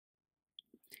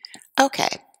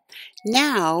Okay,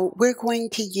 now we're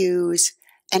going to use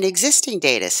an existing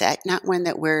data set, not one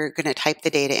that we're going to type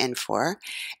the data in for,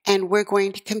 and we're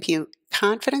going to compute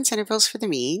confidence intervals for the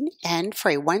mean and for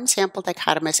a one sample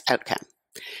dichotomous outcome.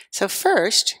 So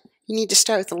first, you need to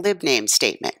start with the libname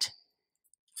statement.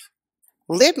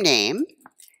 Libname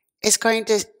is going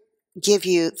to give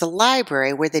you the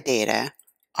library where the data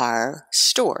are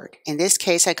stored. In this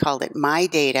case, I called it My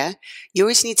Data.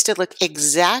 Yours needs to look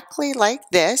exactly like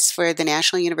this for the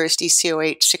National University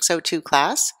COH 602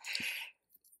 class.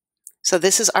 So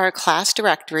this is our class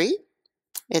directory.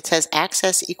 It says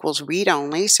access equals read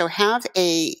only. So have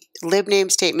a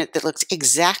libname statement that looks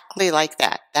exactly like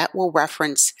that. That will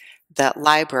reference the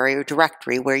library or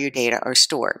directory where your data are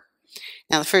stored.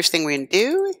 Now, the first thing we're going to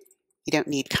do, you don't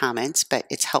need comments, but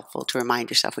it's helpful to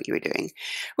remind yourself what you were doing.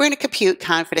 We're going to compute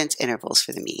confidence intervals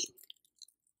for the mean.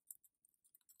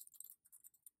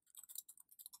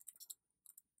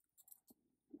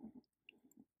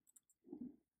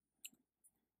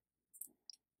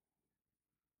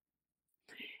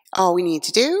 All we need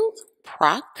to do,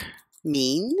 proc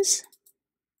means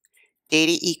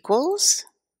data equals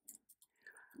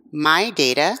my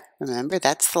data. Remember,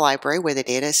 that's the library where the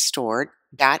data is stored,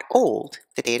 .old.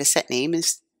 The data set name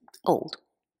is old.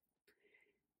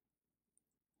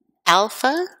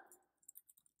 Alpha,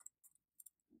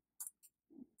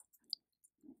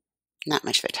 not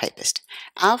much of a typist.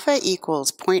 Alpha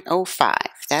equals 0.05.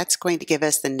 That's going to give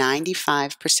us the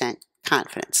 95%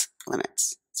 confidence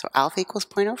limits. So alpha equals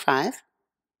 0.05.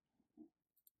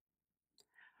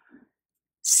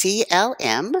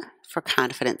 CLM for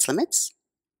confidence limits.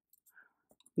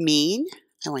 Mean,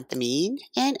 I want the mean,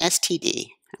 and STD,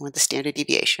 I want the standard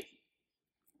deviation.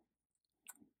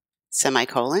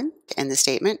 Semicolon to end the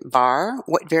statement. Bar,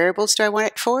 what variables do I want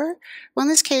it for? Well, in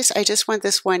this case, I just want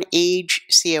this one age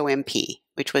COMP,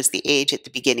 which was the age at the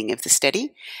beginning of the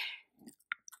study.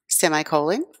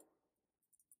 Semicolon.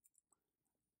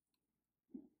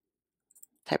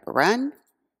 Type a run.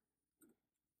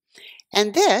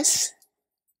 And this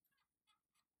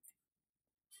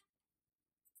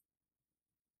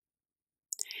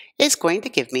is going to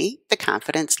give me the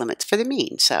confidence limits for the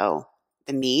mean. So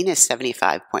the mean is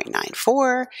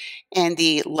 75.94, and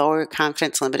the lower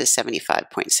confidence limit is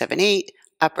 75.78.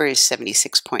 Upper is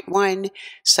 76.1.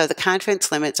 So the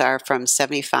confidence limits are from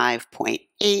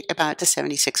 75.8 about to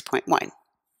 76.1.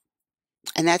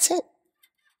 And that's it.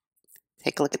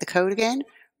 Take a look at the code again.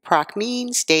 Proc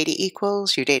means data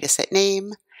equals your data set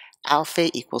name, alpha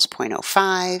equals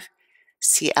 0.05,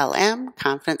 CLM,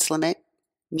 confidence limit,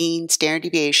 mean, standard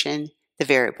deviation, the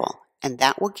variable. And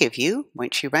that will give you,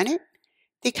 once you run it,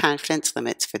 the confidence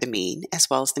limits for the mean as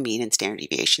well as the mean and standard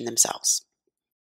deviation themselves.